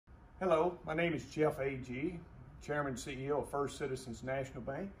Hello, my name is Jeff Agee, Chairman and CEO of First Citizens National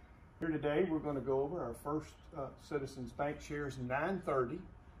Bank. Here today we're going to go over our First Citizens Bank shares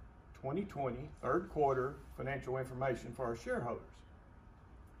 9/30/2020 third quarter financial information for our shareholders.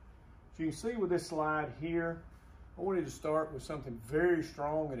 As you can see with this slide here, I wanted to start with something very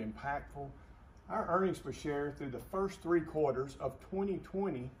strong and impactful. Our earnings per share through the first 3 quarters of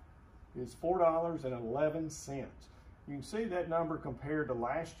 2020 is $4.11. You can see that number compared to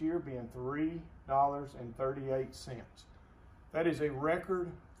last year being $3.38. That is a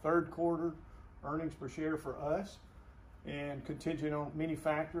record third quarter earnings per share for us, and contingent on many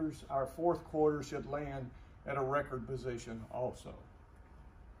factors, our fourth quarter should land at a record position also.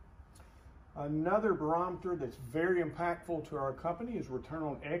 Another barometer that's very impactful to our company is return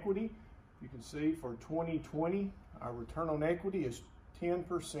on equity. You can see for 2020, our return on equity is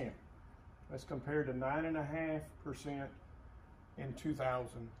 10%. That's compared to 9.5% in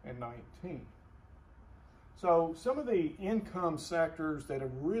 2019. So some of the income sectors that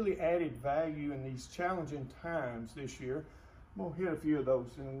have really added value in these challenging times this year, we'll hit a few of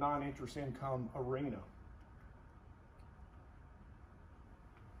those in the non-interest income arena.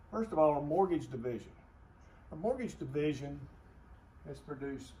 First of all, our mortgage division. Our mortgage division has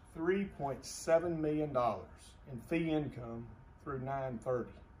produced $3.7 million in fee income through 9/30.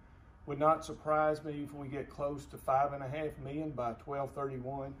 Would not surprise me if we get close to $5.5 million by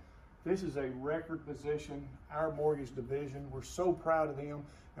 12/31. This is a record position. Our mortgage division, we're so proud of them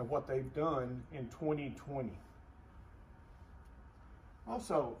and what they've done in 2020.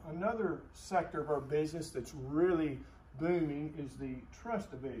 Also, another sector of our business that's really booming is the trust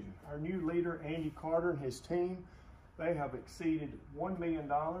division. Our new leader, Andy Carter, and his team, they have exceeded $1 million,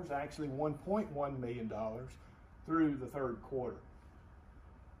 actually $1.1 million through the third quarter.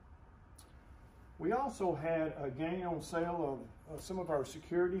 We also had a gain on sale of some of our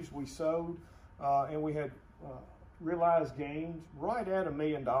securities we sold, and we had realized gains right at $1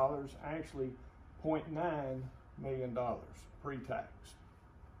 million, actually $0.9 million pre-tax.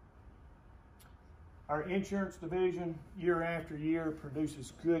 Our insurance division, year after year,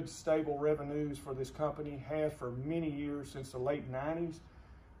 produces good, stable revenues for this company, has for many years since the late 90s.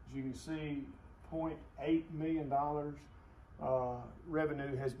 As you can see, $0.8 million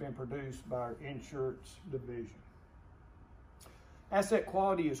revenue has been produced by our insurance division. Asset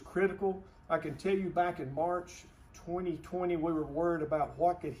quality is critical. I can tell you back in March 2020, we were worried about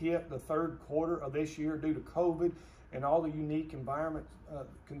what could hit the third quarter of this year due to COVID and all the unique environment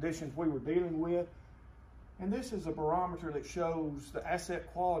conditions we were dealing with. And this is a barometer that shows the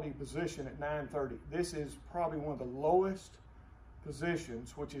asset quality position at 9/30. This is probably one of the lowest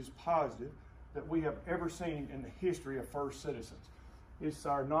positions, which is positive, that we have ever seen in the history of First Citizens. It's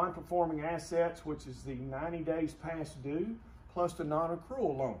our non-performing assets, which is the 90 days past due, plus the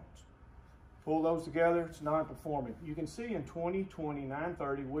non-accrual loans. Pull those together, it's non-performing. You can see in 2020,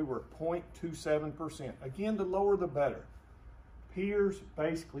 9/30, we were at 0.27%. Again, the lower the better. Peers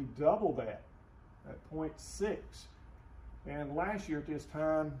basically double that at 0.6. And last year at this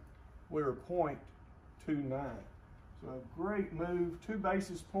time, we were 0.29. So a great move, 2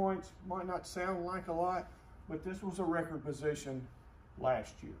 basis points, might not sound like a lot, but this was a record position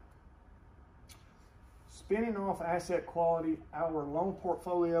last year. Spinning off asset quality, our loan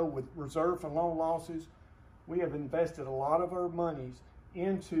portfolio with reserve for loan losses, we have invested a lot of our monies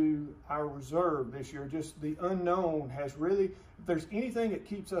into our reserve this year. Just the unknown has really, if there's anything that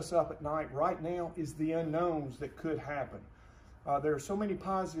keeps us up at night right now, is the unknowns that could happen. There are so many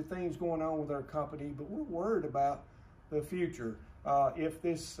positive things going on with our company, but we're worried about the future. If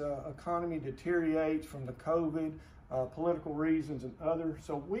this economy deteriorates from the COVID, political reasons and others.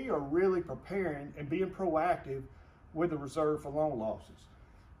 So we are really preparing and being proactive with the reserve for loan losses.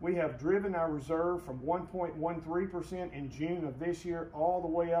 We have driven our reserve from 1.13% in June of this year all the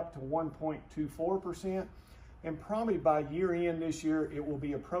way up to 1.24%. And probably by year end this year, it will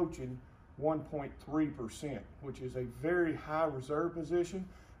be approaching 1.3%, which is a very high reserve position.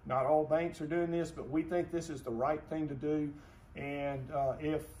 Not all banks are doing this, but we think this is the right thing to do. And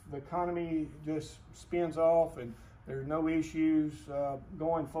if the economy just spins off and there are no issues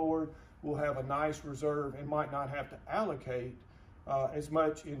going forward, we'll have a nice reserve and might not have to allocate as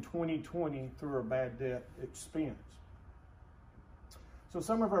much in 2020 through our bad debt expense. So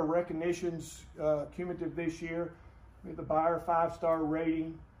some of our recognitions cumulative this year, the Buyer 5-star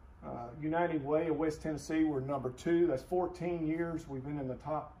rating, United Way of West Tennessee, we're number 2. That's 14 years. We've been in the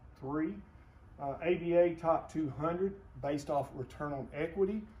top 3. ABA top 200 based off return on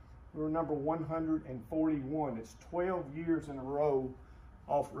equity. We're number 141. It's 12 years in a row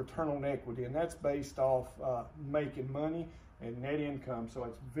off return on equity, and that's based off making money and net income, so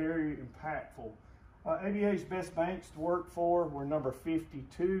it's very impactful. ABA's best banks to work for, we're number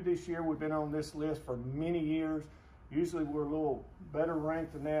 52 this year. We've been on this list for many years. Usually we're a little better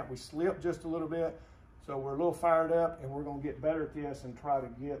ranked than that. We slipped just a little bit, so we're a little fired up, and we're going to get better at this and try to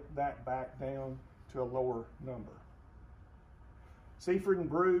get that back down to a lower number. Seaford and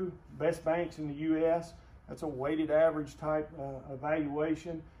Brew, best banks in the U.S. That's a weighted average type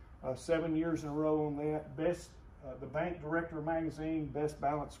evaluation. 7 years in a row on that. The Bank Director Magazine, Best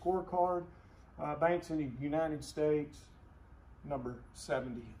Balanced Scorecard. Banks in the United States, number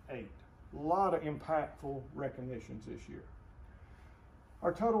 78. A lot of impactful recognitions this year.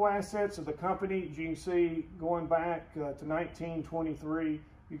 Our total assets of the company, as you can see, going back to 1923,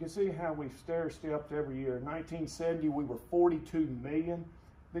 you can see how we've stair-stepped every year. In 1970, we were $42 million.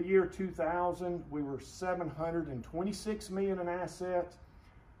 The year 2000, we were $726 million in assets.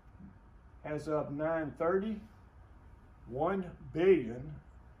 As of 9/30,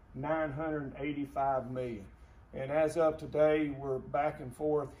 $1,985 million. And as of today, we're back and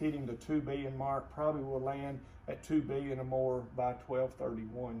forth hitting the 2 billion mark. Probably will land at 2 billion or more by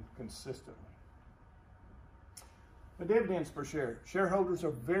 12/31 consistently. The dividends per share. Shareholders are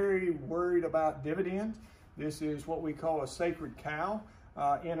very worried about dividends. This is what we call a sacred cow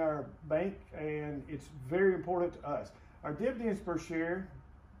in our bank, and it's very important to us. Our dividends per share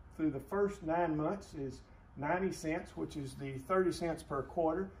through the first 9 months is 90 cents, which is the 30 cents per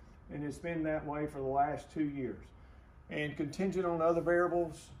quarter, and it's been that way for the last 2 years. And contingent on other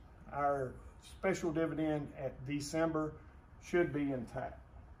variables, our special dividend at December should be intact.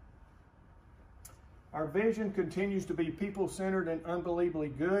 Our vision continues to be people-centered and unbelievably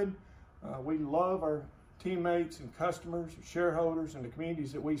good. We love our teammates and customers, shareholders, and the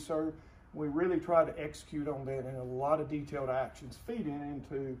communities that we serve. We really try to execute on that, and a lot of detailed actions feeding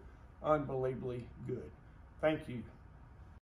into unbelievably good. Thank you.